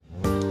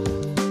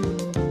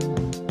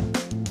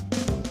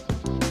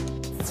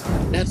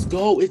Let's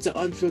go. It's an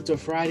Unfiltered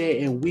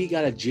Friday, and we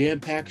got a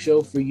jam-packed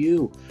show for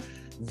you.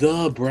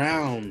 The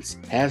Browns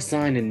have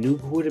signed a new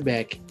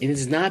quarterback, and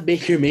it's not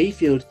Baker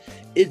Mayfield.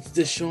 It's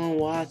Deshaun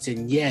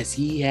Watson. Yes,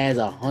 he has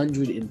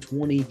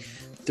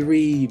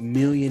 $123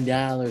 million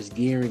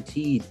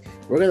guaranteed.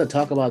 We're going to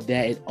talk about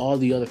that and all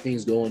the other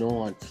things going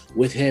on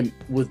with him,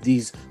 with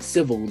these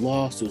civil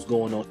lawsuits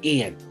going on.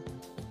 And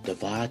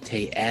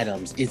Davante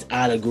Adams is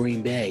out of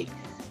Green Bay.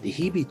 Did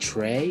he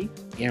betray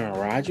Aaron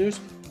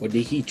Rodgers, or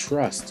did he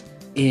trust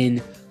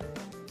in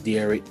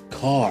Derrick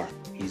Carr?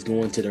 He's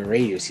going to the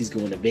Raiders. He's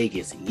going to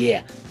Vegas.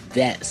 Yeah,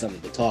 that's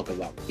something to talk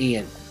about.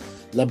 And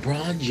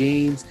LeBron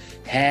James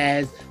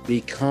has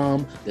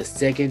become the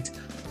second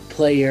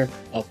player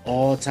of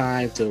all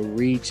time to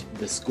reach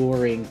the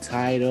scoring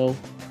title.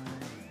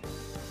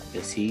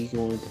 Is he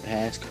going to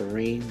pass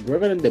Kareem? We're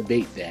going to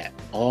debate that,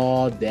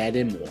 all that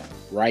and more,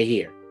 right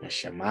here on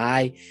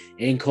Shimei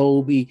and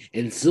Kobei,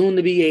 and soon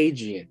to be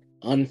Adrian,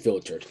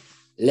 Unfiltered.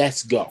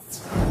 Let's go.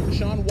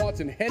 Deshaun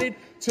Watson headed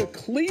to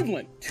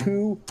Cleveland.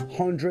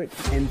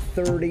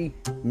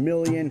 $230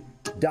 million.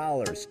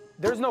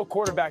 There's no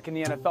quarterback in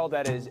the NFL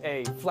that is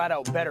a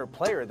flat-out better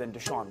player than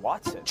Deshaun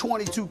Watson.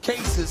 22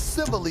 cases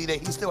civilly that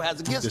he still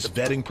has against this him.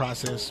 vetting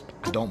process,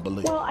 I don't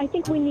believe. Well, I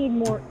think we need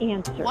more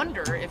answers.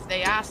 Wonder if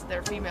they ask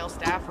their female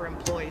staff or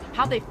employees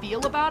how they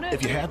feel about it.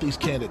 If you have these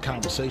candid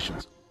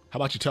conversations, how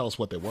about you tell us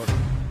what they were?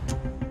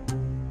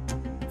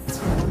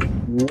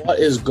 What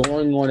is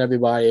going on,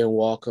 everybody, and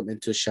welcome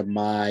into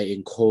Shimei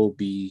and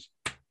Kobei,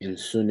 and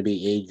soon to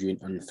be Adrian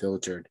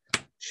Unfiltered.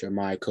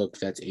 Shimei Cook,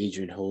 that's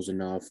Adrian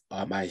Hosenoff.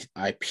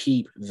 I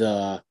peep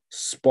the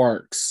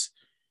Sparks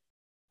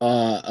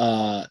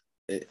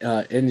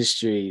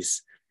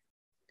Industries.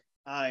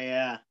 Oh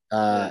yeah.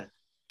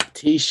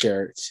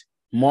 T-shirts,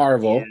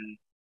 Marvel,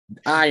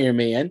 Iron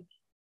Man.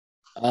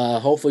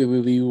 Hopefully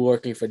we'll be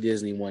working for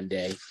Disney one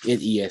day at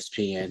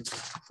ESPN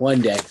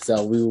one day,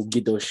 so we will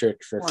get those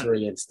shirts for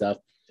free and stuff.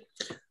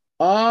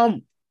 Well,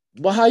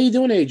 how you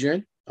doing,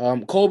 Adrian?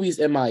 Kobe's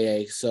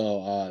MIA,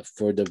 so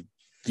for the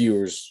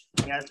viewers,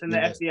 send the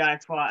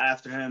FBI SWAT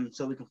after him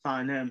so we can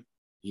find him.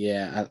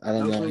 Yeah, I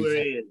don't know.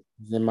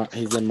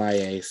 He's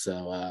MIA,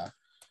 so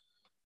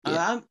we're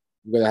gonna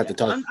have to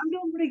talk. I'm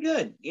doing pretty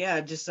good. Yeah,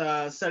 just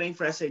studying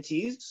for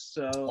SATs.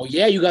 So. Oh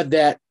yeah, you got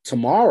that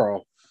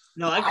tomorrow.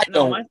 No, my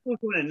school's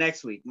doing it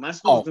next week. My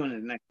school's doing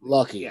it next week.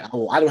 Lucky. Yeah.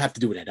 I don't have to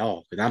do it at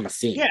all because I'm a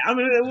senior. Yeah, I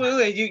mean,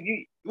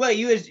 wait,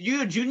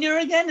 you a junior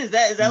again? Is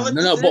that what?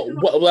 No.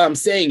 But what I'm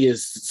saying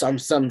is, some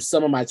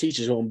of my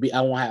teachers won't be.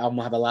 I'm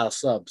gonna have a lot of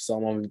subs, so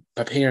I'm gonna be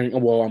preparing.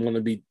 Well, I'm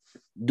gonna be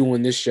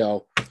doing this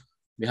show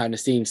behind the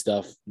scenes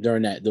stuff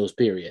during those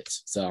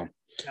periods. So.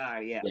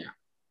 Yeah.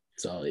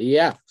 So,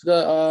 yeah.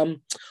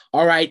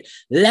 All right.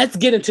 Let's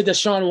get into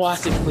Deshaun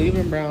Watson.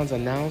 Cleveland Browns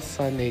announced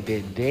Sunday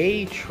that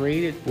they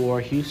traded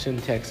for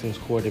Houston Texans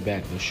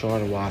quarterback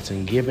Deshaun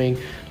Watson, giving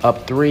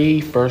up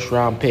 3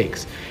 first-round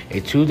picks, a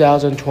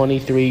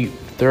 2023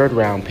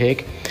 third-round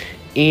pick,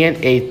 and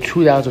a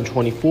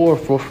 2024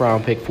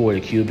 fourth-round pick for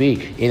the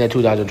QB, and a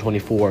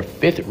 2024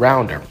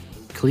 fifth-rounder.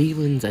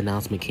 Cleveland's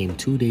announcement came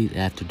 2 days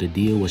after the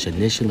deal was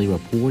initially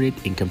reported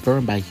and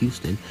confirmed by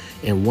Houston,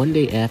 and 1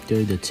 day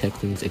after the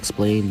Texans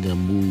explained the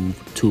move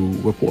to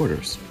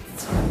reporters.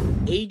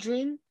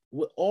 Adrian,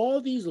 with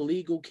all these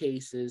legal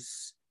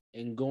cases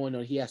and going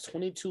on, he has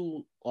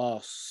 22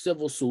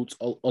 civil suits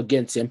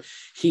against him.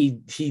 He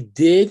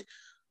did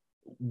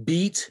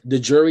beat the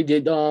jury. He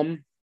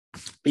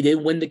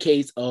did win the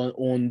case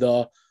on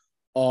the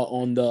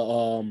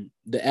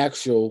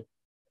actual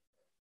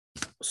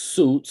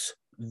suits.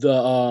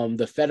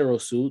 The federal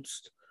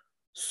suits.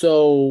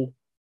 So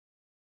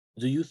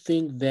do you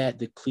think that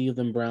the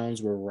Cleveland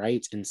Browns were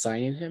right in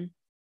signing him?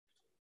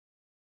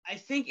 I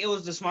think it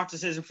was the smart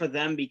decision for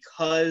them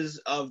because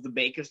of the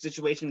Baker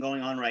situation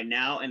going on right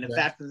now, and the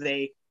fact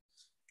that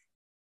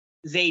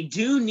they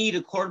do need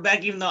a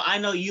quarterback, even though I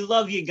know you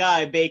love your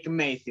guy Baker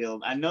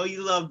Mayfield. I know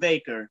you love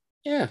Baker.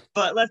 Yeah.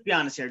 But let's be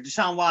honest here.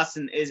 Deshaun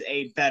Watson is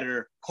a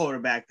better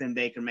quarterback than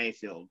Baker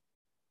Mayfield.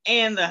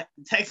 And the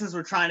Texans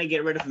were trying to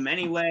get rid of him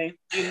anyway,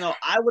 even though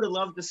I would have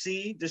loved to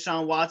see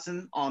Deshaun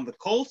Watson on the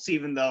Colts,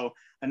 even though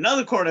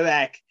another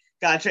quarterback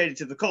got traded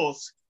to the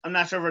Colts. I'm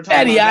not sure if we're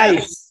talking about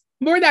that.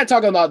 We're not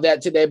talking about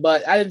that today,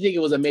 but I didn't think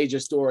it was a major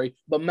story.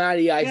 But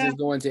Matty Ice is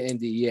going to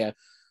Indy, yeah.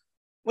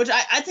 Which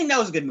I think that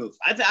was a good move.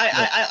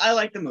 I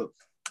like the move.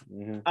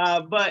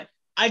 Mm-hmm. But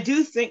I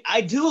do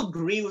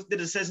agree with the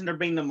decision to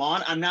bring them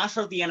on. I'm not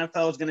sure if the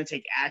NFL is going to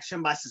take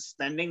action by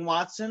suspending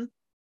Watson.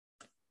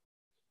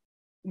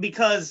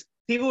 Because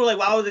people were like,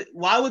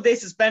 why would they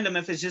suspend him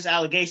if it's just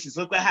allegations?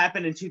 Look what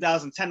happened in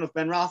 2010 with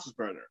Ben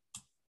Roethlisberger.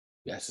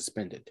 Yeah,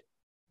 suspended.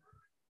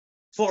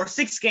 For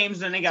 6 games,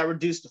 then they got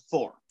reduced to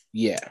 4.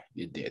 Yeah,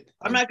 you did.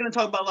 I'm not going to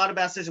talk about a lot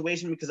about the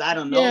situation because I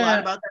don't know a lot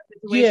about that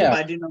situation, but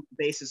I do know the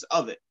basis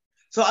of it.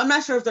 So I'm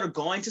not sure if they're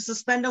going to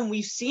suspend him.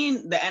 We've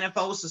seen the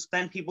NFL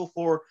suspend people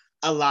for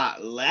a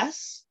lot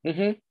less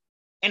and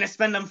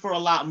suspend them for a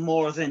lot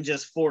more than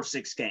just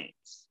 4-6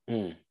 games.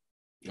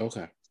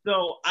 Okay.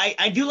 So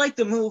I do like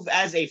the move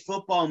as a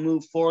football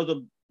move for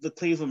the the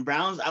Cleveland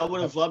Browns. I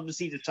would have loved to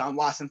see Deshaun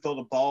Watson throw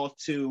the ball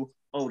to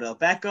Odell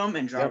Beckham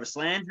and Jarvis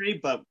Landry,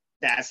 but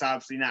that's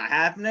obviously not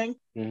happening.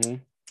 Mm-hmm.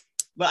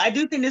 But I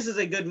do think this is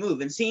a good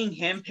move. And seeing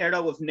him paired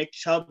up with Nick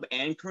Chubb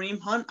and Kareem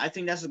Hunt, I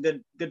think that's a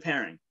good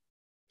pairing.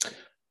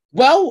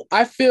 Well,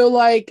 I feel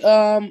like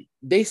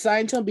they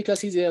signed him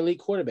because he's an elite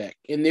quarterback,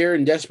 and they're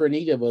in desperate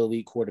need of an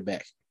elite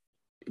quarterback.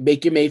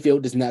 Baker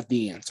Mayfield is not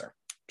the answer.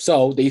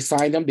 So they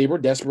signed him. They were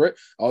desperate.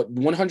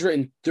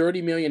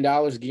 $130 million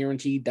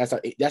guaranteed.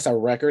 That's a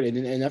record in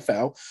the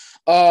NFL.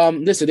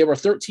 Listen, there were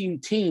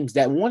 13 teams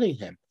that wanted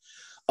him.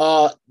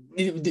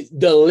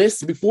 The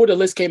list before the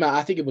list came out,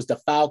 I think it was the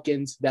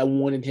Falcons that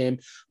wanted him.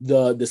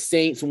 The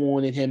Saints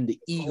wanted him. The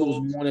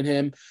Eagles wanted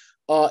him.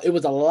 It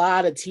was a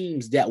lot of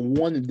teams that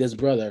wanted this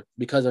brother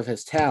because of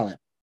his talent,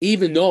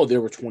 even though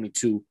there were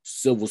 22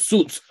 civil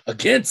suits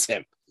against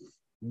him.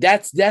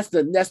 That's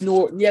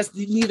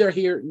neither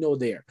here nor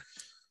there.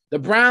 The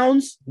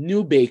Browns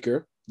knew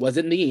Baker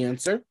wasn't the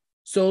answer,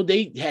 so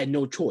they had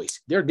no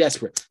choice. They're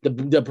desperate.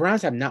 The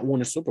Browns have not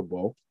won a Super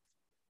Bowl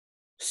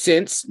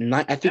since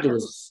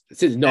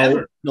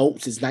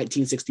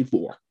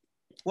 1964.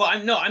 Well,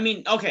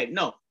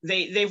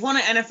 they've won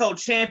an NFL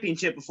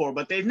championship before,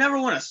 but they've never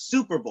won a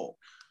Super Bowl.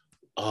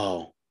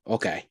 Oh,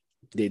 okay.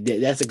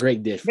 That's a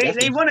great diff.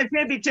 They won a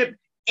championship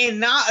in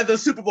not the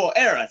Super Bowl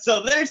era,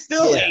 so they're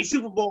still a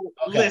Super Bowl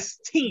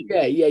list team.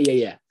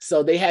 Yeah.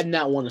 So they had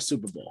not won a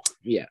Super Bowl.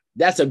 Yeah,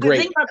 that's a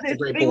great. Think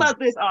about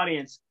this,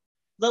 audience.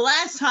 The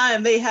last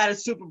time they had a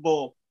Super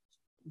Bowl,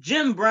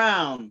 Jim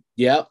Brown.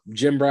 Yep,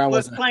 Jim Brown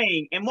was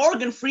playing, and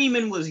Morgan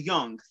Freeman was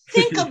young.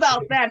 Think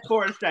about that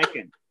for a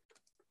second.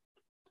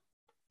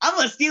 I'm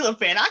a Steelers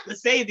fan. I can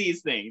say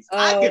these things.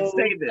 I can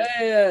say this.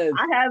 Man.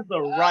 I have the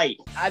right.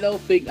 I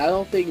don't think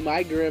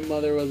my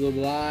grandmother was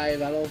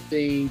alive. I don't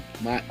think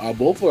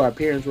both of our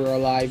parents were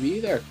alive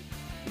either.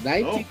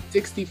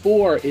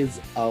 1964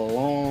 is a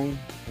long,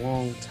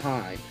 long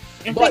time.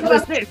 And think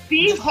about this.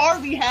 Steve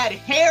Harvey had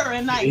hair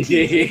in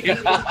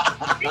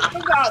 1964. Think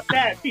about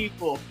that,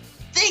 people.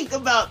 Think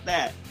about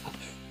that.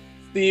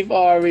 Steve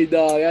Harvey,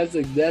 dog.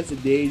 That's a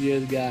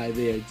dangerous guy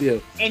there too.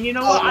 And you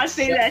know what? I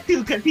say that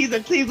too because he's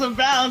a Cleveland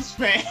Browns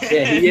fan.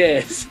 Yeah, he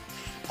is.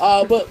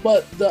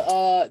 But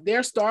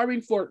they're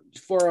starving for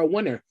a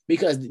winner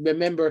because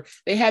remember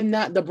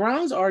the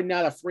Browns are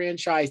not a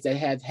franchise that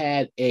have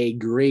had a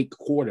great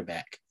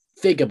quarterback.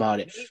 Think about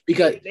it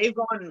because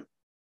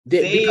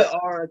they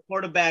are a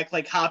quarterback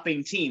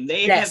hopping team.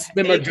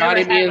 Remember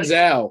Johnny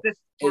Manziel,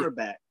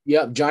 quarterback.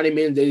 Yep, Johnny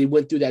Manziel. They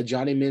went through that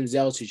Johnny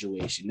Manziel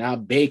situation. Now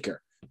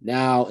Baker.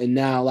 Now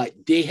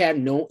they have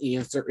no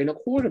answer in a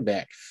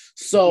quarterback.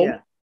 So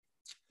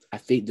I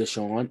think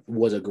Deshaun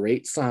was a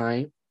great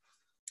sign.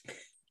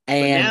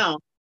 And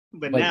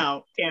but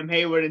now Cam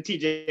Hayward and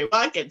TJ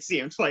Watt get to see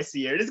him twice a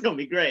year. This is gonna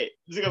be great.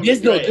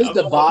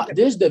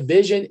 This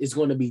division is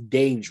going to be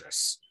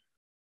dangerous.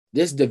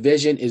 This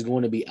division is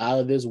going to be out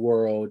of this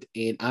world,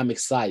 and I'm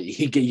excited.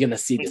 You're going to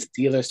see the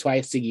Steelers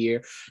twice a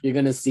year. You're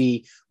going to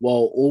see,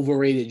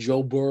 overrated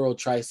Joe Burrow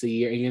twice a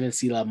year. And you're going to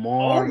see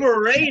Lamar.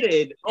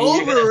 Overrated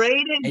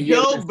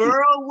Joe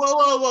Burrow.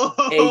 Whoa.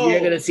 And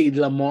you're going to see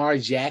Lamar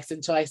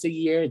Jackson twice a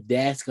year.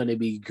 That's going to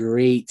be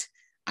great,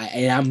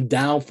 and I'm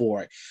down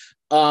for it.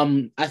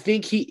 I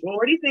think Well,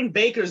 where do you think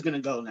Baker's going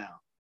to go now?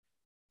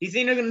 You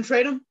think they're going to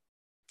trade him?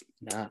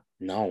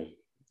 No.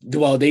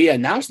 Well, they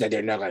announced that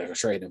they're not going to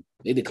trade him.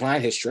 They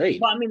declined his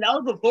trade. Well, I mean, that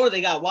was before they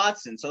got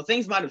Watson, so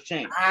things might have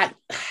changed. I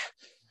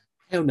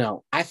don't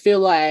know. I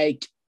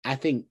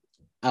think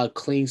a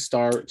clean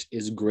start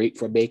is great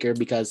for Baker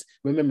because,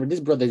 remember, this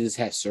brother just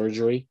had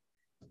surgery.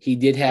 He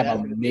did have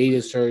a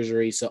major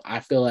surgery, so I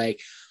feel like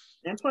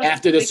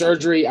after the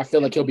surgery, I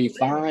feel like he'll be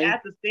fine. At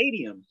the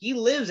stadium, he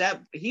lives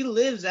at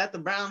the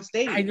Brown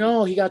Stadium. I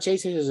know he got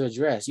chasing his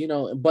address,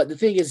 But the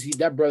thing is,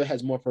 that brother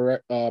has more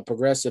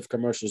progressive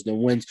commercials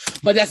than wins.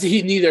 But that's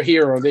neither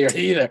here or there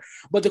either.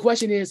 But the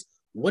question is,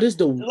 what is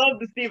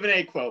love the Stephen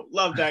A. quote?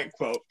 Love that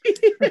quote.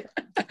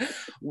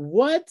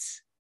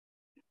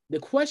 The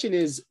question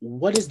is,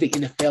 what is the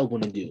NFL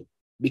going to do?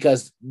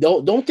 Because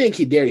don't think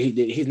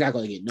he's not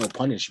going to get no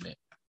punishment.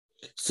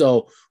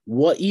 So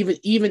what?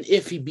 Even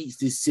if he beats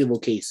these civil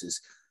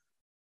cases,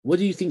 what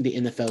do you think the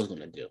NFL is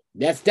going to do?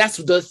 That's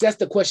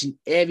the question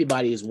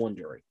everybody is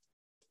wondering.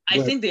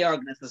 I think they are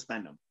going to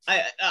suspend him.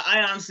 I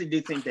honestly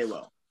do think they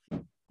will,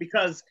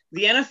 because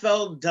the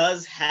NFL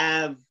does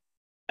have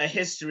a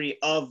history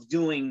of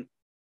doing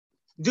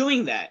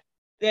that.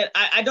 That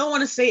I don't want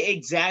to say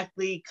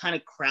exactly kind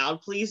of crowd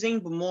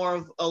pleasing, but more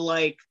of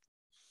a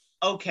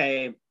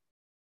okay,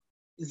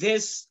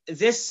 this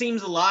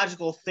seems a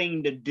logical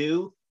thing to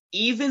do.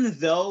 Even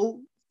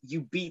though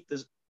you beat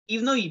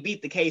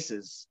the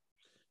cases,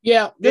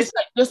 just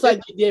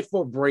like they did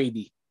for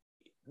Brady.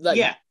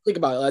 Think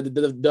about it,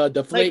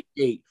 the Flake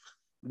gate.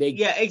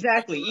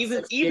 Exactly.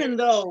 Even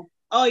though,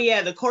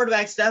 the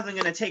quarterback's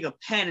definitely going to take a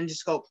pen and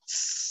just go.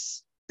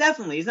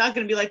 Definitely, he's not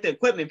going to be like the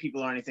equipment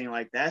people or anything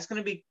like that. It's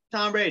going to be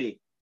Tom Brady.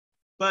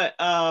 But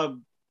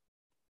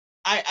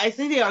I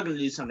think they are going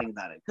to do something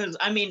about it because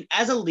I mean,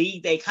 as a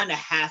league, they kind of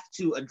have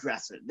to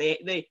address it.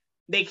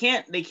 They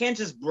can't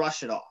just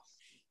brush it off.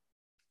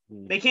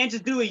 They can't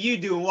just do what you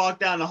do and walk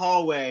down the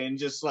hallway and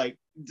just like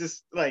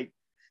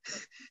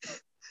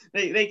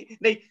they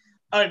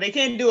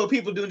can't do what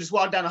people do and just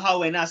walk down the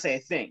hallway and not say a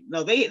thing.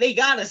 No, they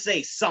gotta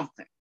say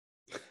something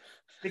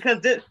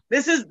because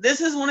this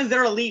is one of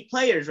their elite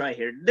players right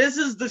here. This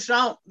is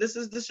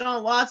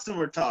Deshaun Watson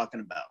we're talking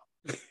about.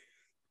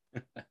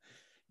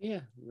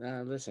 Yeah,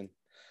 listen,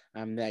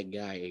 I'm that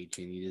guy,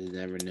 18. You just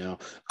never know.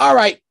 All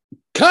right,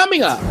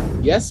 coming up,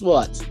 guess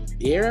what?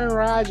 Aaron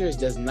Rodgers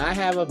does not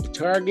have a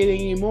target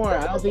anymore.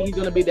 I don't think he's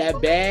going to be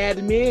that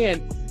bad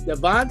man.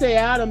 Davante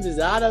Adams is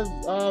out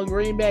of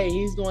Green Bay.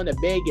 He's going to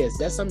Vegas.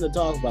 That's something to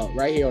talk about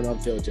right here on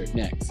Unfiltered.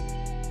 Next.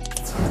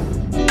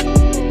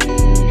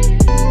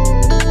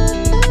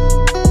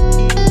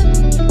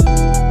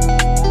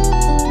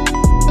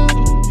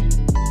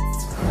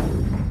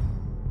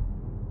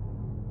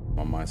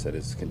 My mindset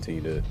is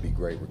continue to be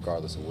great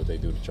regardless of what they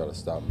do to try to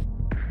stop me.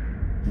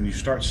 When you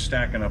start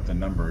stacking up the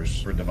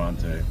numbers for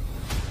Davante,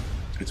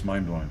 it's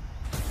mind-blowing.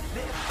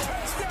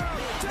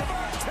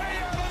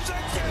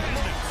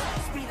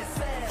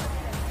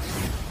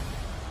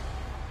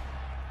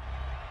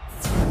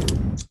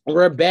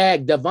 We're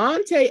back.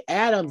 Davante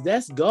Adams,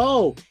 let's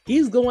go.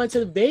 He's going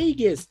to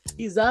Vegas.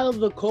 He's out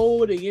of the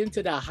cold and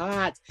into the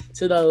hot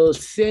to the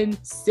Sin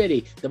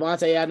City.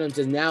 Davante Adams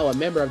is now a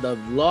member of the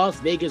Las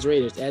Vegas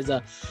Raiders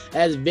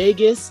as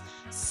Vegas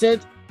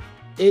sent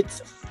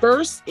its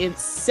first and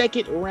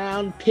second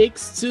round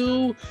picks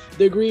to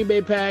the Green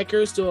Bay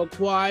Packers to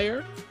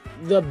acquire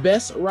the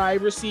best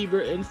wide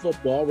receiver in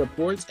football.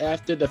 Reports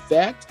after the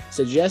fact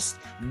suggest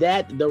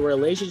that the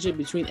relationship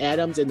between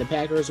Adams and the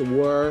Packers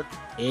were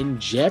in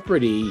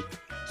jeopardy.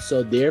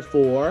 So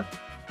therefore,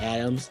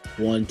 Adams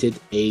wanted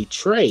a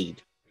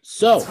trade.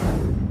 So,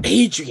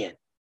 Adrian,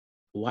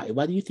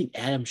 why do you think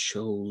Adams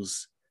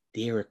chose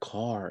Derrick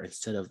Carr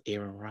instead of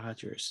Aaron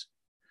Rodgers?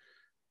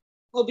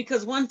 Well,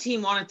 because one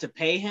team wanted to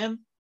pay him.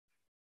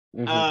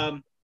 Mm-hmm.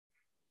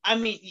 I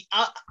mean,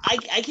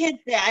 I can't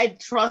say I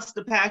trust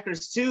the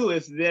Packers too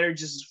if they're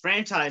just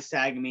franchise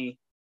tagging me.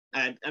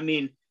 I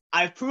mean,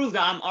 I've proved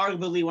that I'm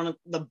arguably one of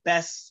the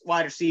best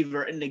wide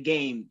receiver in the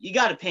game. You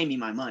got to pay me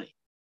my money.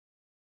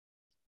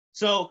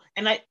 So,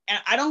 and I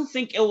don't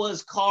think it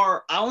was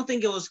Carr. I don't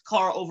think it was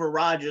Carr over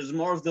Rodgers.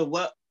 More of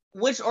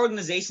which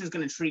organization is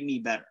going to treat me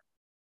better.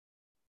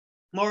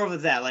 More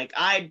of that. Like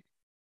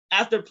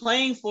after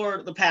playing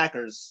for the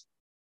Packers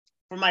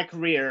for my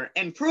career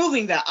and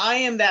proving that I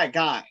am that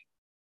guy,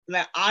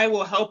 that I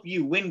will help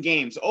you win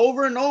games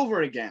over and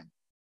over again,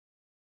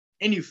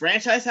 and you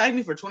franchise tag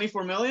me for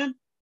 $24 million,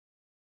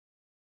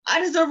 I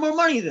deserve more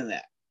money than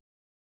that.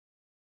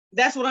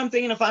 That's what I'm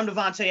thinking if I'm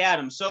Davante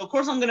Adams. So, of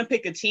course, I'm going to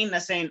pick a team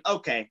that's saying,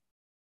 okay,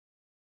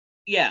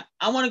 yeah,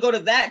 I want to go to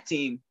that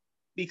team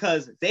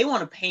because they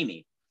want to pay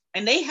me.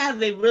 And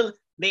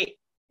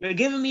they're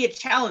giving me a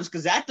challenge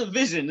because that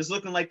division is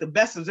looking like the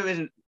best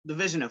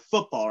division of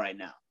football right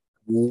now.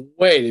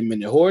 Wait a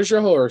minute. Where's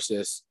your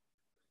horses?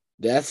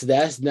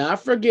 That's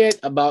not forget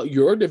about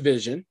your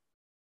division.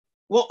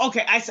 Well,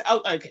 okay.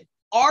 Okay.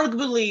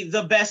 Arguably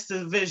the best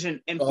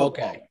division in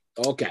football.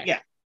 Okay. Yeah.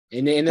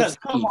 In the NFC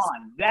come East.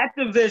 on, that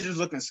division's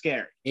looking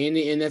scary. In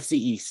the NFC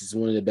East is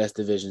one of the best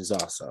divisions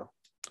also.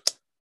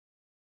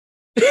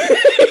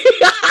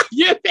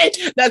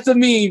 That's a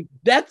meme.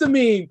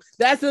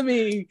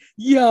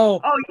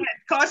 Yo. Oh, yeah.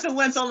 Carson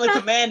Wentz on the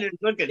Commanders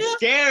looking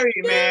scary,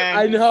 man.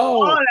 I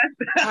know. Oh,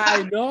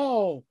 I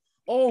know.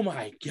 Oh,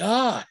 my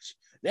gosh.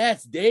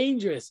 That's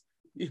dangerous.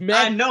 Man.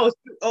 I know.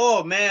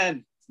 Oh,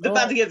 man. They're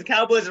about to get the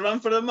Cowboys a run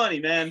for the money,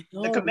 man.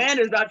 The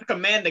Commanders about to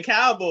command the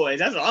Cowboys.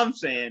 That's what I'm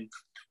saying.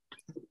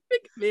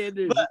 The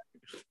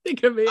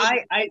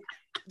Commanders.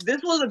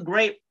 This was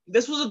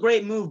a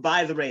great move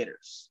by the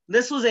Raiders.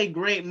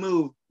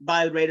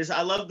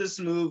 I love this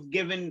move,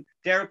 giving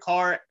Derek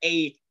Carr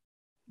a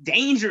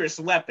dangerous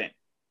weapon.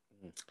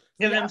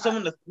 Giving him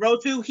someone to throw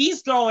to.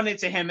 He's throwing it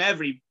to him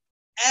every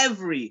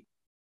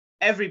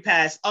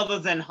pass other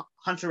than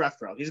Hunter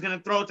Renfrow. He's going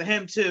to throw it to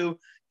him too.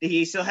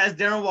 He still has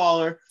Darren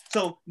Waller.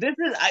 So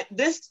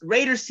this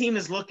Raiders team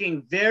is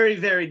looking very,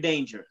 very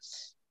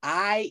dangerous.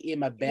 I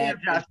am a bad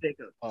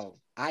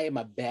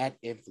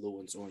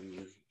influence on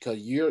you because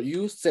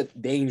you said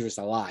dangerous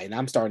a lot, and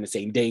I'm starting to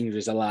say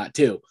dangerous a lot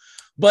too.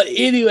 But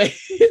anyway,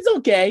 it's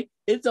okay.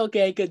 It's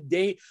okay because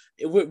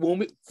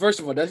first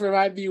of all, that's for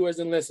my viewers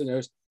and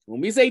listeners. When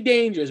we say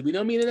dangerous, we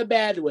don't mean in a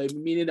bad way. We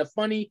mean in a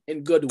funny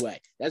and good way.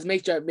 Let's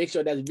make sure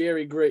that's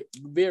very great,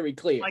 very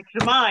clear. Like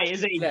Shimei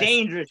is a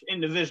dangerous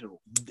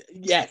individual.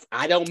 Yes,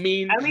 I don't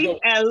mean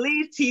at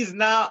least he's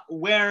not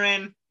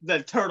wearing the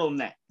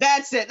turtleneck.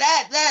 That's it.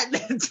 That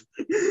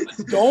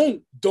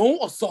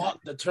don't assault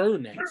the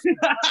turtleneck.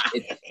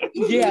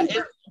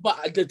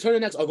 But the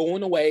turtlenecks are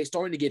going away,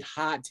 starting to get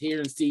hot here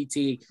in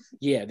CT.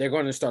 Yeah, they're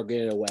going to start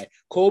getting away.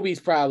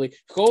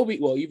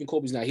 Well, even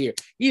Kobe's not here.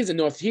 He's in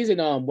what's his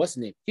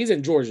name? He's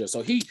in Georgia,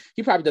 so he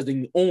probably doesn't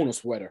even own a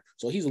sweater,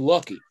 so he's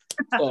lucky.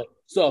 But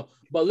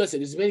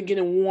listen, it's been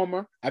getting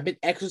warmer. I've been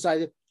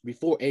exercising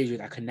before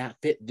Adrian. I could not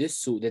fit this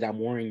suit that I'm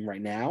wearing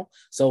right now.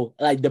 So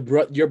like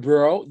your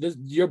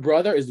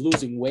brother is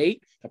losing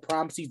weight. The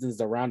prom season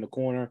is around the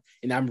corner,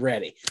 and I'm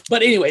ready.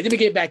 But anyway, let me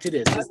get back to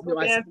this.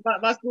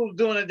 My school's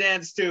doing a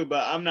dance too,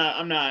 but I'm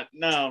not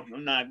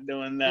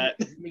doing that.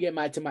 Let me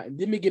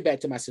get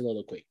back to my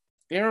soliloquy.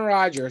 Aaron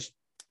Rodgers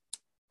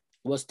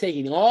was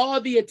taking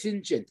all the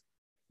attention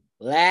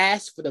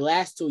for the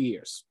last 2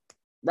 years,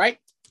 right?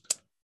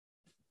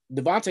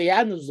 Davante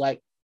Adams was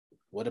like,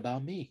 what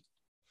about me?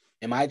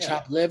 Am I a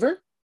chopped liver?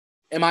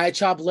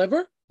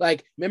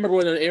 Like, remember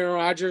when Aaron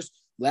Rodgers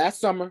last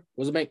summer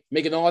was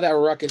making all that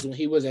ruckus when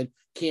he was in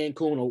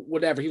Cancun or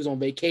whatever, he was on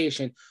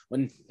vacation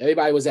when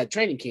everybody was at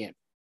training camp.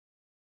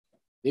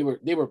 They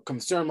were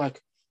concerned,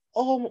 like,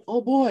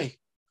 oh boy,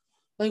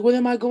 like, what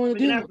am I going to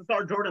do? We're gonna have to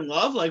start Jordan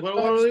Love. Like, what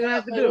are we gonna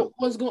have to do?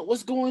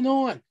 What's going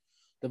on?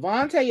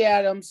 Davante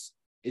Adams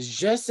is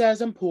just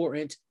as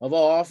important of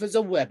an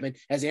offensive weapon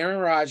as Aaron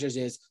Rodgers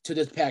is to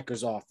this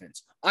Packers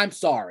offense. I'm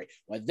sorry.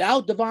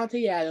 Without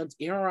Davante Adams,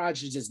 Aaron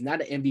Rodgers is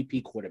not an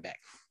MVP quarterback.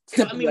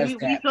 I mean,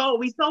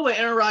 we saw what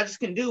Aaron Rodgers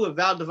can do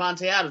without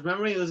Davante Adams.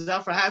 Remember, he was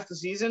out for half the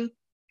season.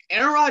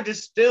 Aaron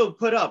Rodgers still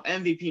put up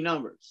MVP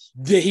numbers.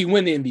 Did he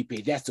win the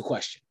MVP? That's the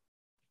question.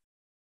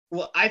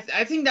 Well, I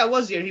think that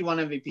was the year he won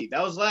MVP.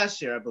 That was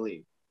last year, I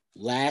believe.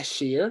 Last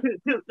year?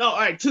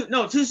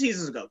 Two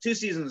seasons ago. 2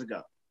 seasons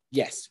ago.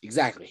 Yes,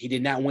 exactly. He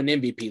did not win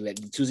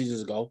MVP 2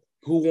 seasons ago.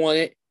 Who won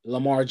it?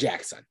 Lamar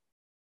Jackson.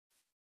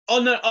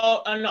 Oh no!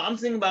 I'm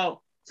thinking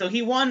about. So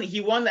he won the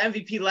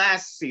MVP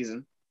last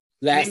season.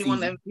 He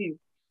won the MVP.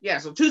 Yeah,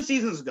 so 2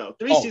 seasons ago.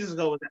 3 seasons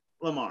ago was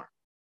Lamar.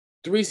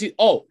 3 seasons.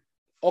 Oh,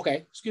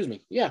 okay. Excuse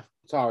me. Yeah,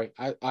 sorry.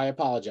 I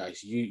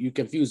apologize. You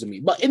confused me.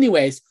 But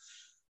anyways,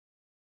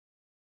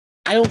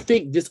 I don't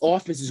think this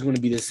offense is going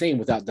to be the same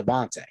without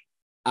Davante.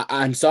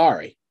 I'm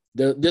sorry.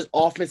 This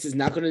offense is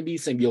not going to be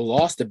the same. You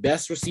lost the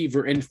best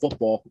receiver in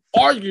football,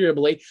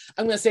 arguably.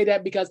 I'm going to say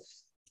that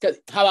because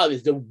how about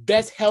this? The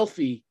best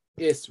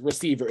healthiest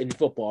receiver in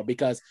football,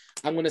 because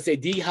I'm going to say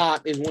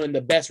D-Hop is one of the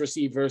best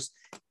receivers.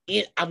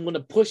 And I'm going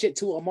to push it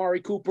to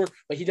Amari Cooper,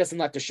 but he doesn't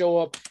like to show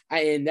up,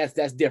 and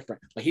that's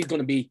different. But he's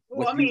going to be.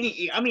 Well, I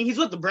mean, he's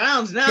with the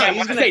Browns now. Yeah,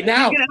 he's going to say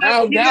now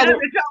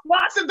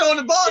Watson throwing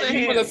the ball to him.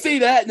 You're going to see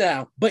that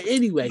now. But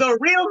anyway, the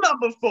real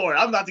number 4.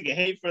 I'm about to get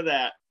hate for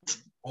that.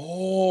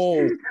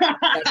 Oh,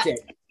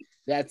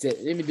 that's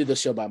it. Let me do the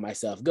show by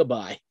myself.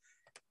 Goodbye.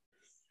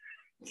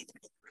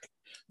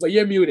 But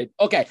you're muted.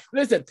 Okay,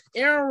 listen.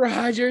 Aaron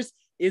Rodgers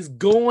is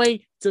going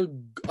to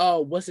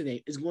what's the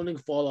name? Is going to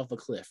fall off a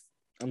cliff.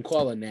 I'm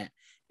calling that.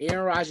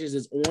 Aaron Rodgers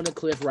is on a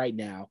cliff right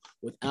now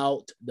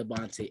without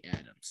Davante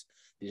Adams.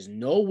 There's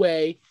no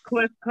way.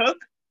 Cliff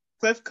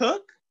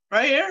Cook,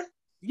 right here.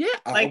 Yeah,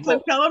 like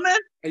Cliff Kellerman.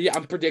 Yeah,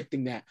 I'm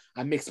predicting that.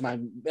 I miss my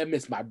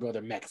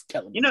brother Max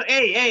Kellerman. You know,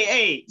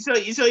 hey. So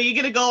you're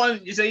gonna go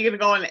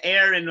on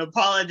air and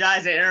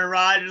apologize to Aaron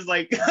Rodgers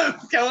like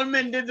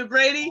Kellerman did to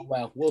Brady? Oh,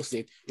 well, we'll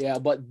see. Yeah,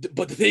 but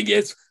the thing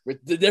is,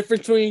 the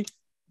difference between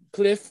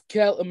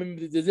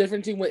the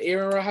difference between with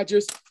Aaron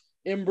Rodgers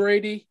and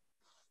Brady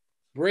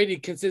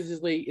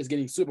consistently is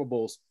getting Super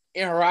Bowls.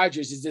 Aaron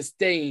Rodgers is just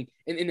staying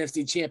in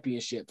NFC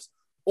championships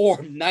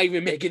or not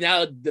even making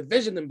out a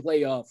division and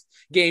playoffs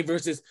game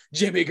versus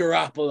Jimmy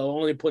Garoppolo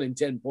only putting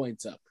 10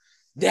 points up.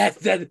 That's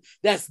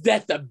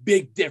the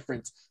big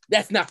difference.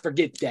 Let's not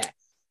forget that.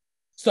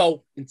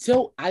 So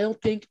I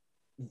don't think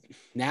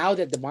now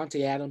that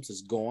Davante Adams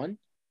is gone,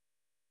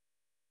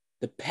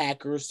 the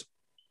Packers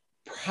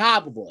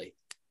probably,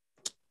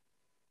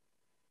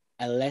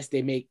 unless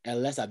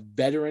a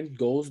veteran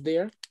goes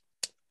there,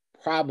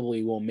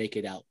 probably won't make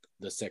it out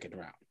the second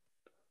round.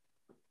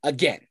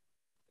 Again.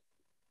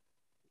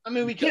 I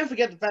mean, we can't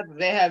forget the fact that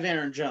they have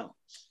Aaron Jones.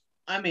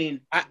 I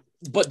mean,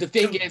 but the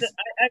thing is,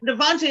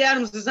 Davante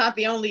Adams is not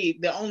the only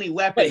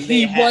weapon. But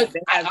he was.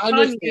 I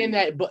understand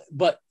that,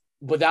 but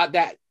without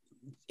that,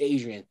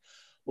 Adrian,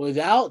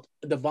 without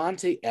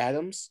Davante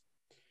Adams,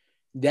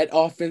 that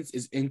offense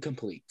is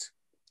incomplete.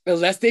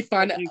 Unless they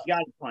find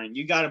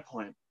you got a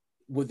point.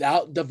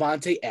 Without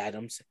Davante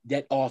Adams,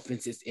 that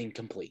offense is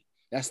incomplete.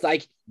 That's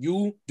like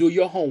you do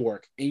your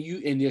homework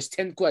and there's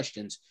 10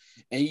 questions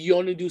and you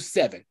only do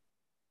 7.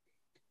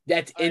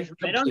 That's incomplete.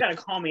 They don't gotta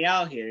call me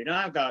out here. You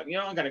don't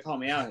gotta call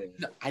me out here.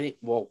 No, I didn't.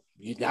 Well,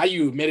 now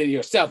you admitted it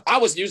yourself. I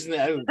was using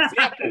that as an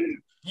example.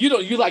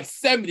 You like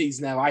 70s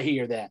now. I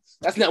hear that.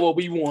 That's not what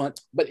we want.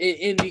 But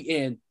in the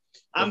end,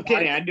 I'm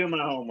kidding. I do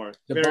my homework.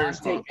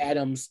 Davante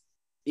Adams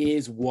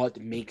is what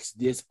makes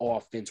this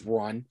offense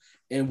run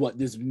and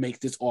makes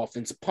this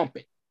offense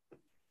pumping.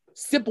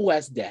 Simple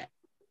as that.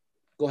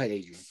 Go ahead,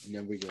 Adrian, and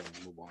then we're going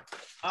to move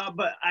on.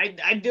 But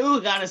I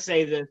do gotta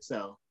say this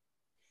though.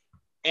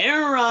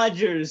 Aaron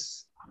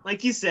Rodgers,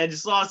 like you said,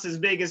 just lost his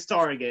biggest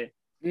target.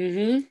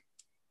 Mm-hmm.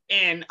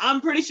 And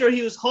I'm pretty sure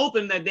he was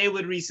hoping that they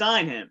would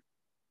re-sign him.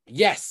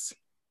 Yes.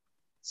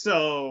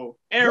 So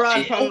Aaron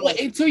Rodgers probably.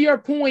 And to your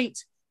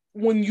point,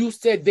 when you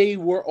said they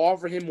were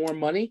offering him more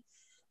money,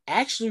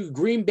 actually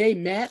Green Bay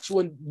matched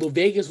when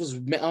Vegas was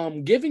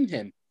giving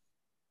him.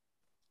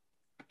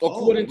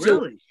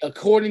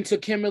 According to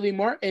Kimberly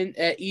Martin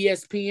at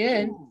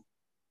ESPN.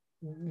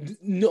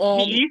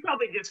 He's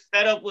probably just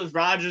fed up with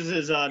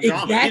Rodgers' drama.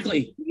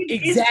 Exactly.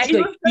 He's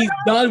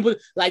done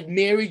with, like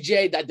Mary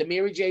J. That the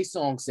Mary J.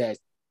 song says,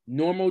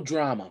 normal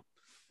drama.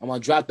 I'm gonna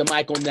drop the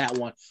mic on that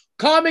one.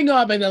 Coming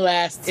up in the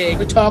last take,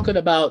 we're talking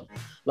about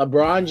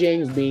LeBron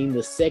James being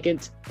the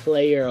second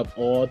player of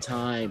all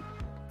time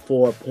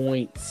for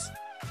points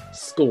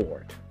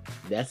scored.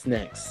 That's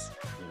next.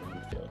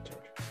 Unfiltered.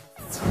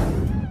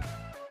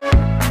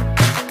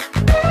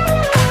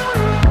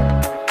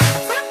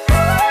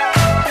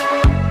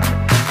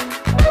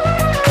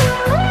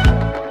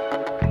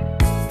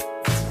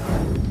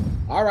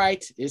 All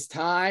right, it's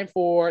time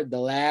for the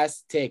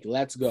last take.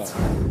 Let's go.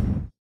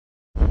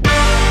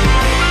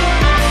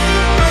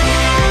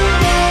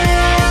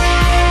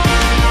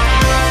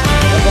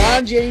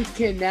 LeBron James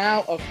can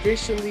now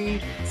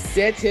officially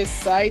set his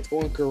sight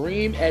on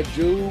Kareem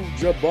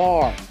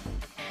Abdul-Jabbar.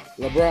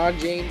 LeBron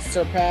James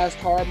surpassed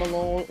Karl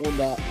Malone on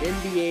the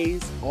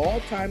NBA's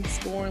all-time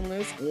scoring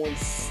list on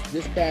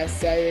this past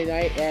Saturday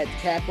night at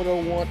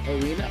Capital One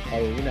Arena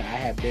I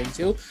have been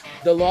to.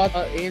 The Los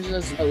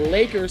Angeles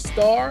Lakers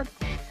star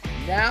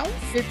now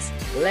sits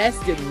less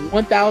than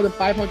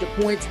 1,500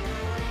 points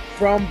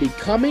from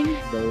becoming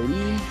the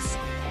league's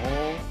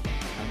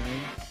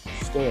all-time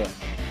scorer,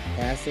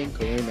 passing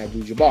Kareem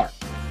Abdul-Jabbar.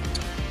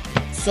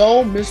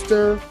 So,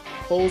 Mr.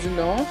 Closing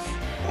off,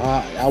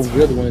 I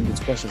really wanted this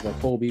question for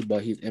Kobei,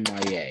 but he's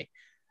MIA.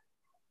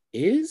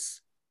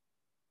 Is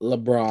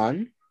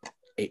LeBron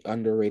an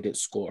underrated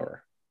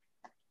scorer?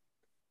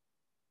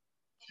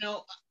 You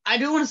know, I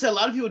do want to say a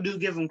lot of people do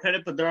give him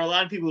credit, but there are a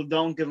lot of people who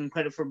don't give him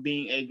credit for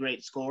being a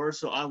great scorer.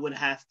 So I would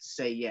have to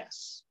say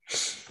yes.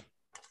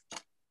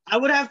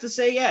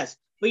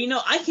 But, you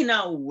know, I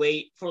cannot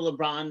wait for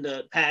LeBron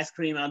to pass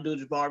Kareem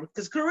Abdul-Jabbar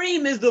because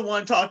Kareem is the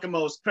one talking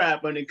most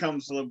crap when it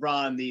comes to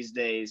LeBron these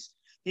days.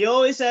 He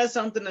always has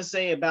something to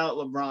say about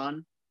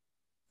LeBron.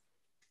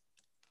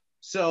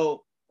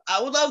 So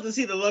I would love to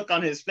see the look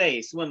on his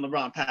face when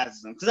LeBron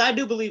passes him because I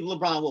do believe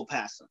LeBron will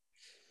pass him.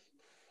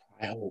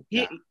 I hope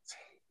not.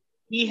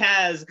 He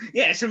has,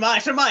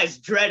 Shimei is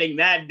dreading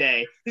that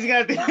day. He's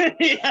gonna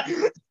be,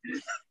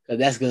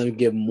 That's gonna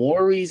give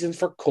more reasons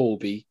for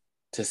Kobei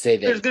to say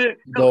that.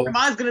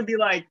 Shimei's gonna be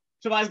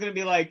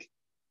like,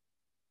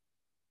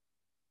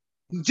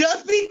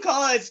 just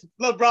because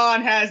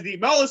LeBron has the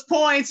most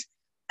points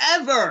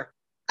ever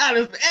out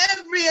of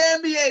every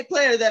NBA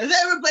player that has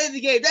ever played the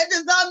game, that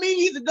does not mean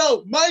he's the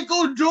GOAT.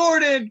 Michael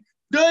Jordan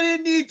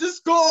didn't need to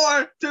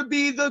score to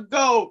be the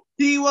GOAT.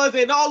 He was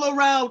an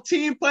all-around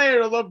team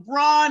player.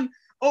 LeBron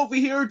over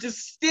here just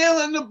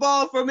stealing the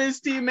ball from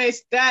his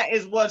teammates. That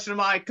is what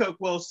Shimei Cook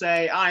will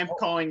say. I'm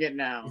calling it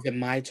now. Is it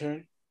my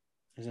turn?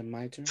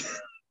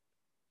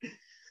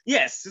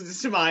 Yes,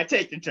 Shimei,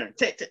 take your turn.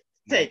 Take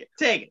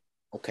it.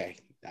 Okay.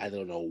 I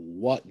don't know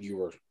what you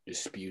were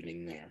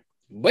disputing there.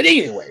 But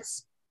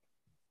anyways,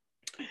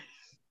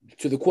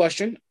 to the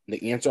question,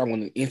 the answer, I'm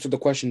going to answer the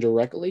question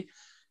directly.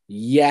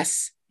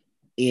 Yes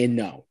and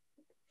no.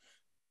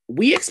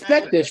 We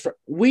expect this from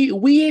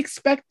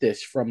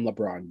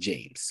LeBron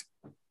James.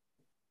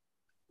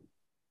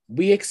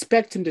 We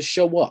expect him to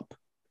show up.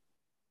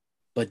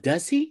 But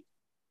does he?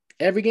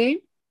 Every game?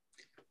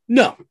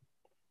 No.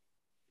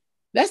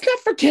 Let's not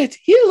forget,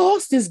 he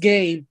lost his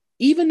game.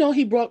 Even though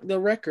he broke the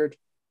record,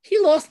 he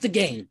lost the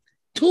game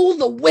to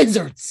the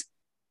Wizards.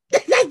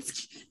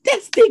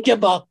 Let's think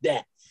about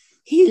that.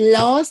 He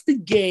lost the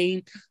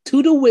game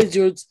to the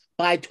Wizards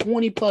by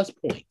 20 plus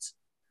points.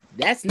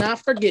 Let's not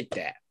forget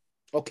that.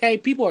 Okay?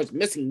 People are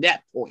missing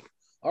that point.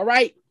 All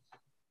right?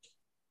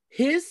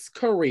 His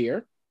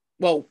career,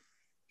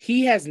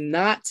 he has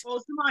not.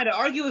 Well, Shimei, to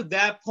argue with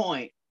that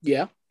point.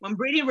 Yeah. When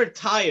Brady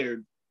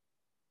retired.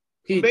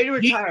 He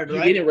right?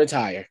 He didn't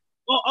retire.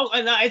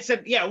 And I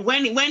said, yeah,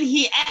 when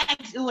he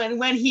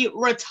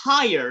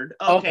retired,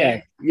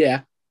 okay,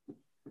 yeah,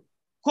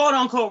 quote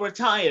unquote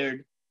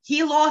retired,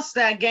 he lost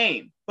that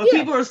game. But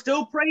people are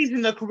still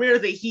praising the career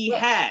that he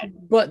had.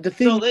 But the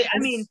thing,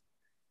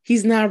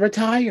 he's not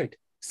retired,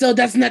 so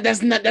that's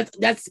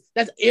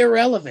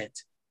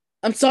irrelevant.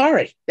 I'm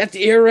sorry, that's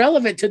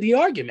irrelevant to the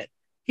argument.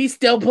 He's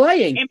still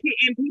playing, and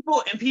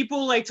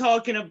people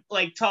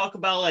talk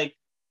about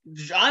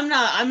I'm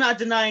not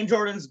denying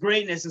Jordan's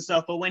greatness and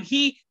stuff, but when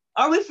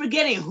are we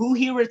forgetting who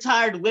he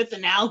retired with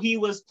and how he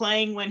was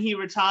playing when he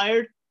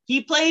retired?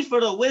 He played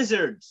for the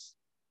Wizards.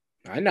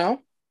 I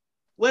know.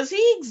 Was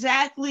he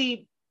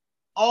exactly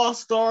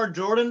all-star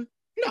Jordan?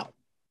 No.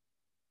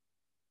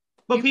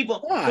 But they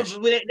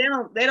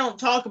don't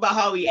talk about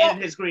how he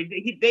ended his career.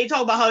 They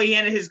talk about how he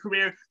ended his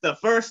career the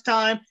first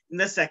time and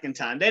the second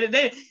time.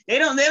 They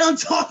don't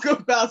talk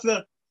about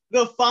the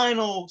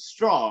final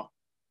straw.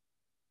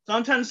 So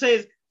I'm trying to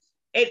say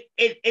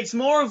it's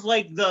more of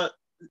like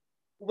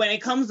when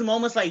it comes to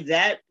moments like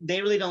that, they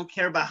really don't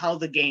care about how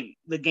the game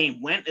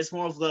went. It's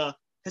more of the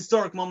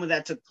historic moment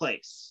that took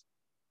place.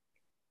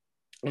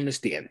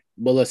 Understand.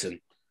 But listen,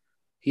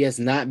 he has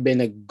not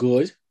been a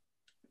good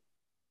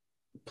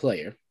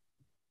player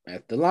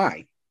at the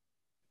line.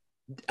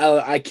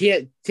 I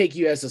can't take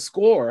you as a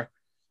scorer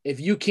if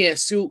you can't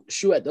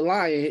shoot at the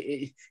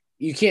line.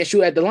 You can't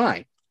shoot at the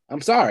line.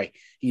 I'm sorry.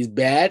 He's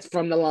bad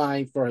from the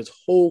line for his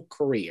whole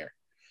career.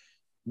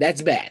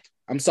 That's bad.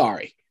 I'm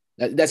sorry.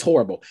 That's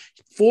horrible.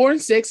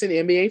 4-6 in the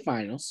NBA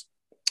Finals.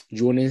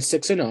 Jordan is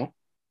 6-0.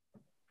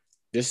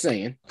 Just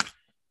saying.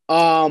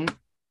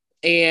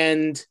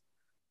 And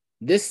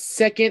this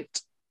second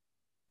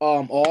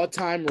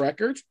all-time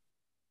record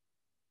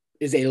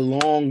is a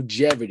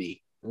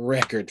longevity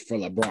record for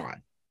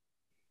LeBron.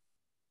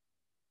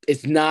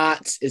 It's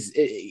not.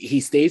 He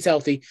stays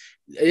healthy.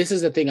 This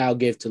is the thing I'll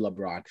give to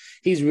LeBron.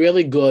 He's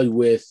really good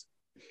with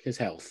his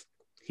health.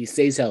 He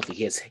stays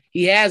healthy.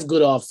 He has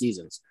good off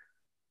seasons,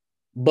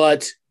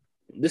 but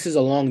this is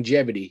a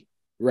longevity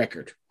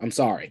record. I'm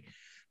sorry,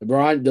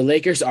 LeBron. The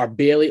Lakers are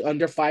barely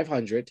under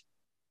 500.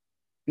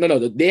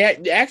 No, they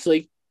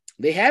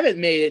haven't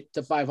made it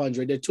to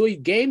 500. They're 2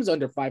 games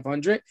under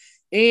 500,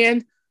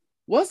 and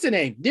what's the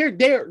name? They're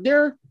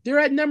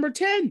at number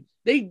 10.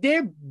 They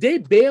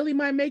barely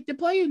might make the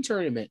play-in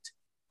tournament,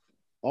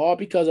 all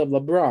because of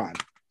LeBron.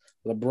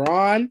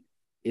 LeBron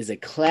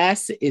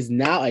is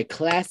now a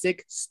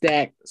classic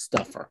stack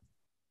stuffer.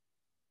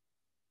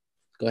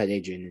 Go ahead,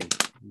 Adrian.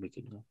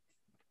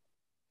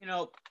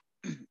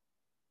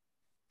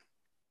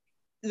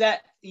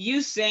 That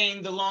you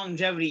saying the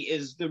longevity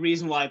is the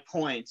reason why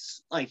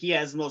points, like he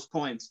has the most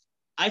points.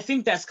 I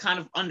think that's kind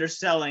of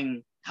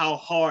underselling how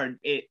hard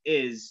it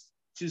is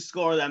to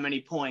score that many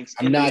points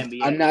in the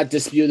NBA. I'm not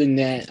disputing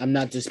that. I'm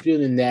not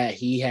disputing that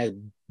he has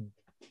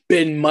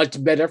been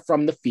much better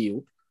from the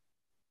field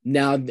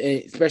now,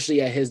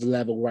 especially at his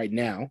level right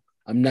now.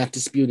 I'm not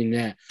disputing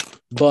that.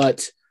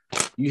 But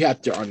you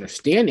have to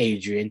understand,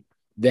 Adrian,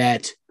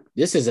 that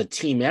this is a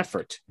team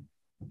effort.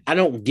 I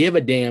don't give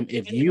a damn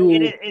if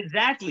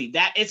exactly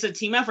that it's a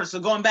team effort. So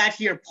going back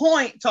to your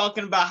point,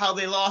 talking about how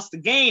they lost the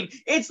game,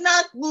 it's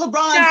not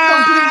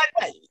LeBron's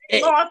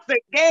they lost the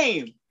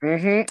game.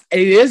 Mm-hmm.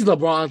 It is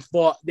LeBron's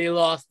fault they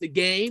lost the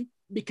game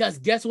because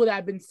guess what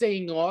I've been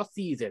saying all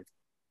season?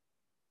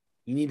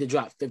 You need to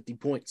drop 50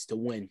 points to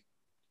win.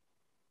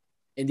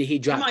 And then he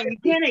dropped. Come on, you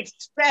can't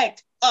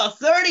expect a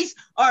 30.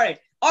 All right,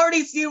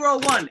 already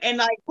 0-1,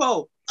 and I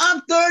quote,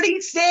 "I'm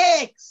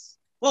 36."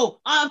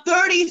 Whoa, I'm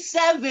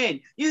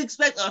 37. You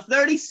expect a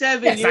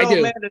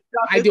 37-year-old man to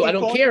drop 50 I do. I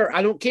don't points? care.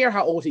 I don't care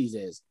how old he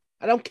is.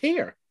 I don't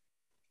care.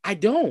 I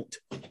don't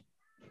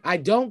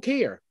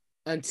care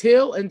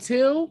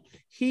until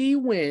he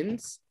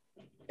wins.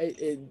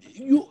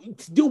 You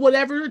do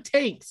whatever it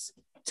takes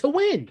to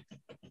win.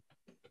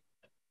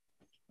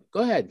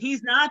 Go ahead.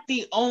 He's not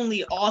the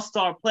only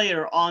all-star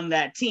player on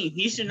that team.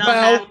 He should not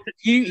have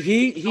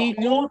the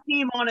whole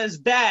team on his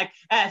back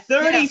at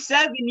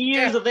 37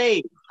 years of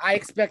age. I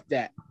expect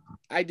that.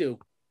 I do.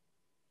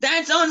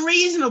 That's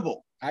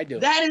unreasonable. I do.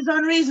 That is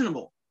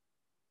unreasonable.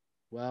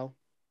 Well,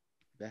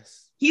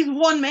 he's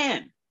one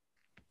man.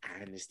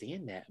 I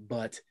understand that,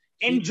 but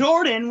and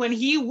Jordan, when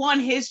he won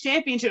his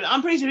championship,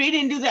 I'm pretty sure he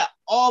didn't do that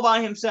all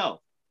by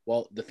himself.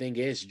 Well, the thing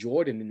is,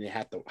 Jordan didn't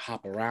have to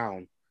hop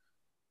around.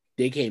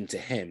 They came to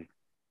him.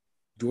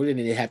 Jordan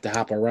didn't have to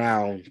hop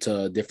around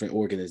to different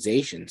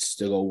organizations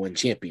to go win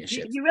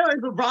championships. You realize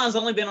LeBron's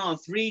only been on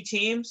 3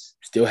 teams?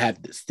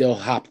 Still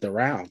hopped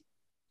around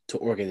to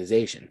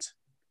organizations.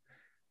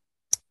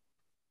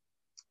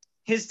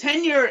 His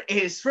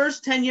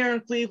first tenure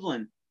in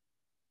Cleveland,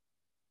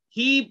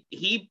 he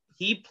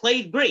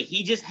played great.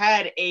 He just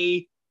had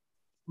a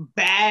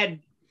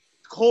bad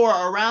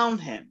core around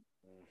him.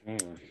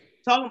 Mm-hmm.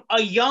 Talking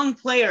a young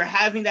player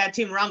having that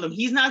team around him,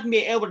 he's not going to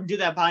be able to do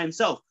that by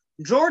himself.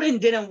 Jordan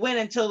didn't win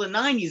until the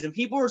 90s, and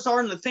people were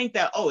starting to think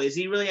that, is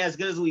he really as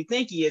good as we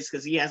think he is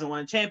because he hasn't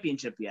won a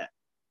championship yet?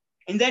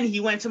 And then he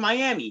went to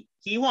Miami.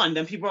 He won.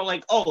 Then people are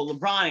like,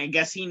 LeBron, I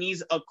guess he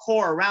needs a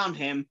core around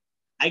him.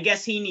 I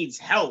guess he needs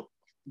help.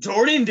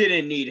 Jordan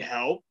didn't need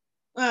help.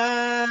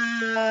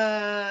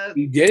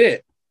 He did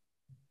it.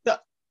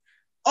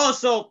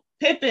 So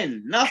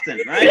Pippen, nothing,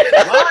 right?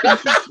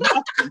 Rodgers,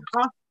 nothing,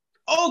 huh?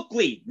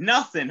 Oakley,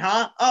 nothing,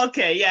 huh?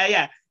 Okay,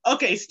 yeah.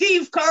 Okay,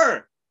 Steve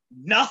Kerr,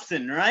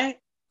 nothing, right?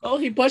 Oh,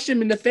 he punched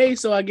him in the face,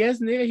 so I guess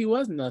he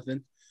was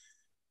nothing.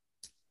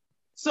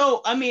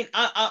 So, I mean,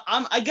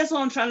 I guess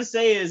what I'm trying to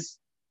say is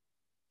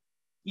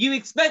you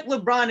expect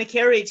LeBron to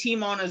carry a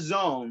team on his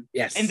own.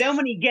 Yes. And then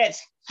when he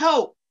gets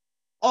help,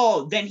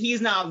 then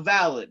he's not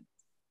valid.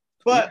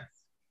 But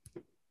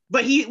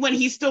when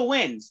he still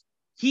wins,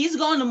 he's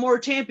gone to more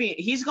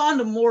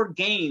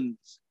games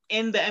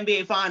in the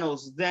NBA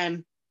Finals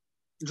than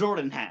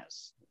Jordan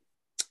has.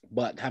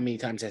 But how many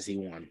times has he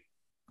won?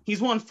 He's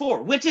won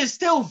 4, which is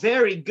still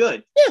very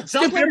good. Yeah,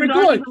 still very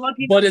good.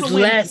 But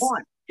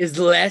it's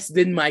less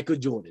than Michael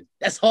Jordan.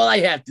 That's all I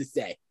have to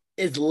say.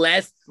 It's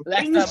less.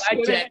 Last time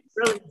I checked,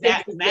 really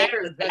that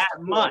matters that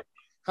much.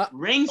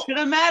 Rings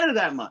shouldn't matter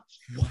that much.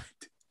 What?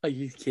 Are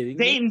you kidding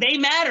me? They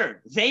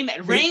matter.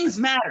 Rings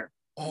matter.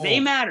 Oh, they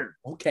matter.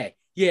 Okay.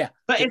 Yeah.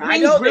 But if I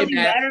rings know really they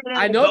matter. matter than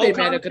I the know they GOAT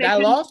matter because I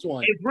conversation, lost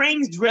one. If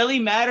rings really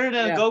matter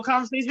than the GOAT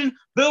conversation,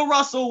 Bill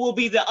Russell will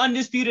be the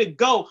undisputed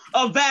GOAT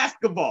of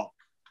basketball.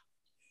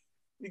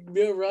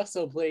 Bill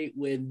Russell played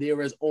when there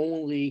was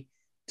only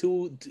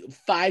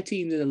 5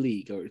 teams in the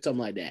league or something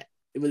like that.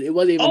 It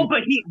wasn't even. Oh,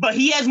 but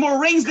he has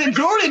more rings than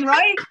Jordan,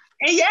 right?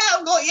 And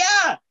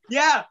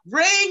yeah,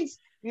 rings.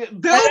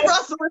 Bill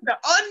Russell is the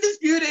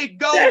undisputed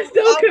GOAT.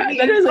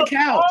 That doesn't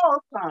count.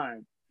 All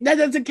time. That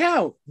doesn't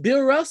count.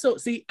 Bill Russell.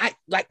 No. You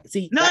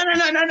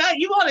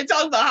want to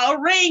talk about how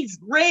rings.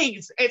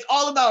 It's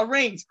all about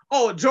rings.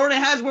 Oh,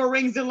 Jordan has more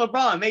rings than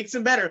LeBron. Makes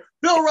him better.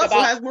 Bill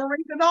Russell has more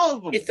rings than all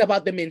of them. It's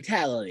about the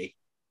mentality.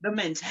 The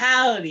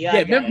mentality.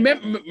 Yeah.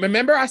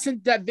 Remember I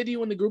sent that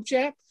video in the group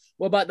chat?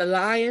 What about the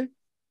lion?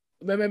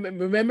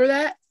 Remember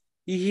that?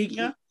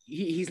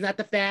 He's not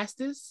the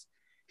fastest.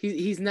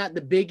 He's not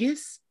the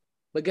biggest.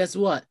 But guess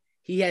what?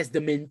 He has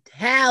the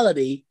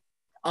mentality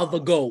of a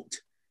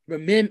GOAT.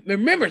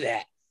 Remember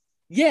that.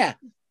 Yeah.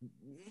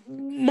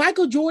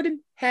 Michael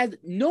Jordan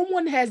no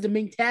one has the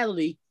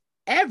mentality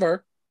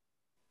ever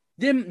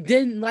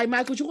than like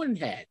Michael Jordan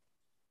had.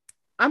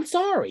 I'm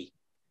sorry.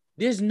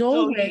 There's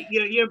no way.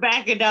 You're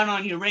backing down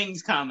on your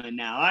rings comment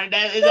now. I'm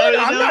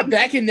not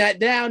backing that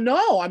down.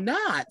 No, I'm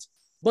not.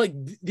 But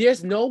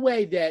there's no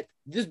way that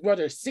this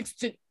brother is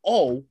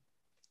 6-0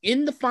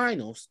 in the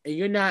finals and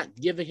you're not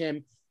giving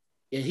him,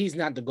 and he's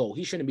not the GOAT.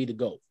 He shouldn't be the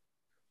GOAT.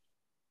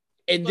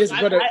 And this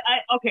brother.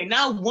 Okay,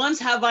 now once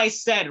have I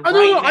said.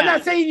 No, I'm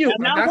not saying you.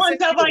 Now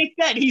once have I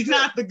said he's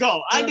not the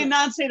GOAT. I did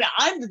not say that.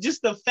 I'm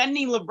just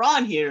defending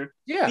LeBron here.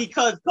 Yeah.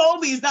 Because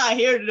Kobe's not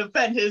here to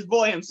defend his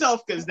boy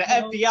himself because the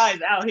FBI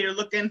is out here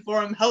looking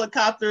for him.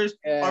 Helicopters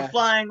are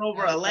flying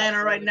over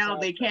Atlanta right now.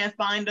 They can't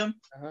find him.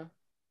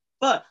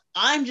 But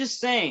I'm just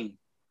saying,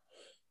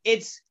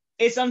 it's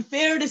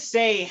unfair to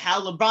say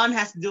how LeBron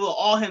has to do it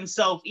all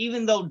himself,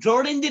 even though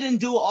Jordan didn't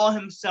do it all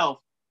himself.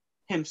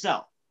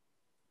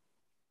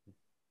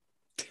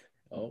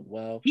 Oh,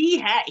 well.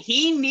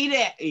 He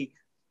needed,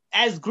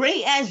 as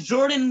great as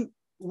Jordan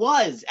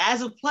was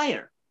as a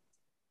player,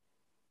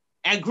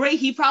 and great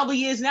he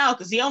probably is now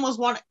because he almost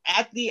won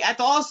at the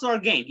All-Star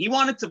game. He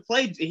wanted to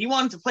play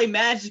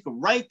Magic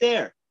right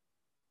there.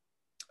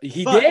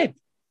 He did.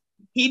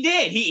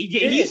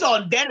 He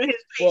saw dead in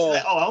his face. Well,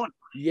 like, I want.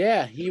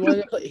 Yeah, he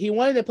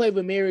wanted to play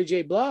with Mary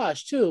J.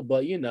 Blige too,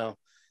 but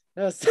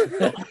that's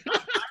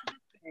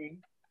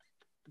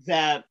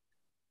that.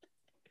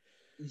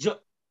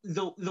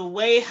 The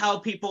way how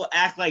people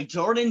act like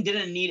Jordan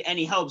didn't need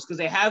any help because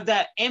they have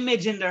that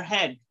image in their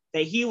head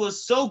that he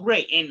was so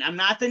great. And I'm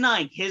not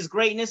denying his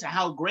greatness and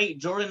how great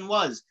Jordan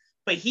was,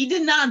 but he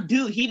did not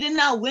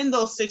win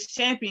those 6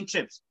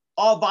 championships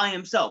all by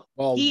himself.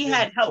 He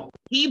had help.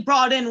 He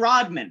brought in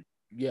Rodman.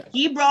 Yeah.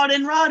 He brought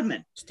in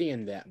Rodman.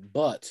 Understand that.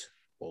 But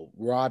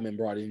Rodman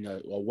brought in a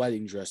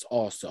wedding dress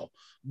also.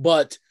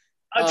 But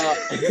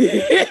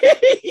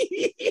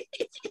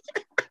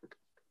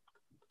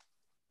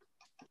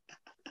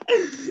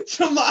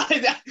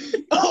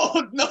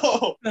Oh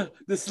no!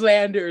 The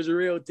slander is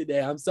real today.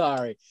 I'm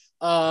sorry.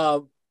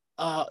 No,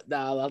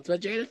 that's my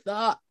train of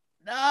thought.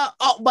 No,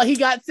 but he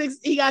got 6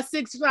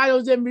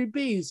 Finals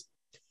MVPs.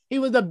 He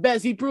was the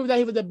best. He proved that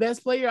he was the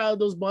best player out of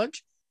those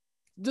bunch.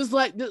 Just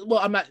like this. Well,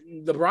 I'm not.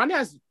 LeBron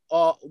has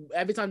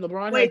every time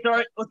LeBron.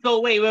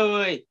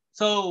 Wait.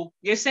 So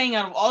you're saying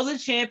out of all the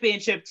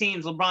championship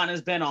teams LeBron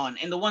has been on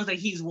and the ones that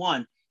he's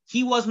won,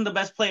 he wasn't the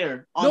best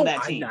player on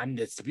that team. I'm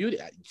disputing.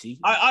 See, is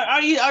that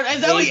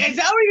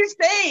what you're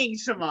saying,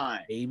 Shimei?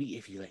 Maybe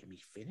if you let me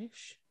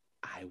finish,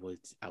 I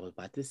was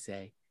about to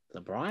say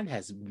LeBron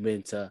has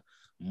been to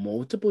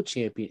multiple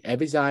champions.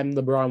 Every time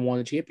LeBron won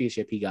a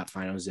championship, he got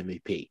Finals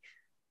MVP.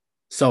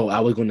 So I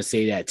was going to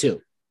say that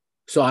too.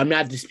 So I'm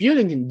not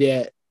disputing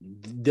that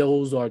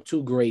those are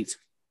 2 great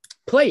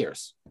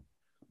players.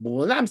 But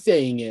what I'm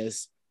saying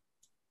is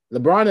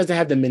LeBron doesn't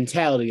have the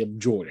mentality of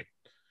Jordan.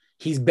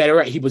 He was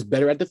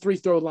better at the free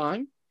throw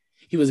line.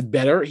 He was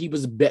better.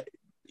 Just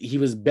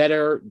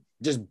better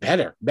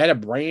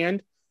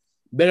brand,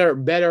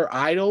 better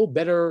idol,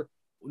 better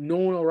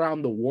known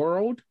around the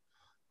world.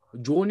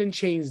 Jordan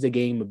changed the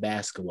game of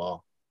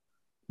basketball.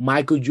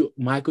 Michael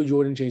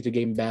Jordan changed the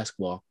game of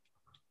basketball,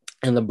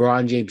 and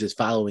LeBron James is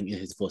following in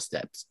his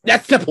footsteps.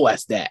 That's simple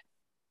as that.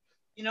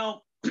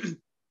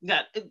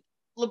 That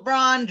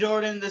LeBron,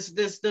 Jordan,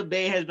 this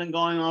debate has been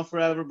going on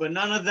forever, but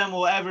none of them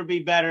will ever be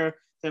better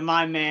than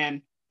my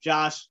man,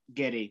 Josh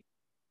Giddey.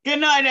 Good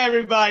night,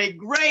 everybody.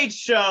 Great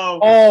show.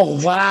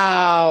 Oh,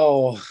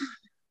 wow.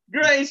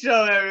 Great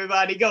show,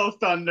 everybody. Go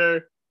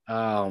Thunder.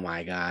 Oh,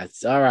 my God.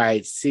 All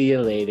right. See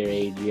you later,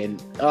 Adrian.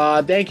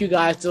 Thank you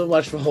guys so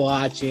much for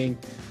watching.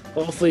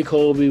 Hopefully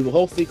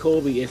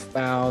Kobei is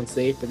found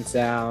safe and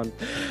sound.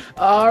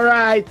 All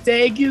right.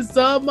 Thank you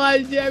so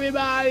much,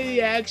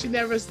 everybody. Action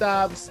never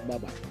stops.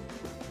 Bye-bye.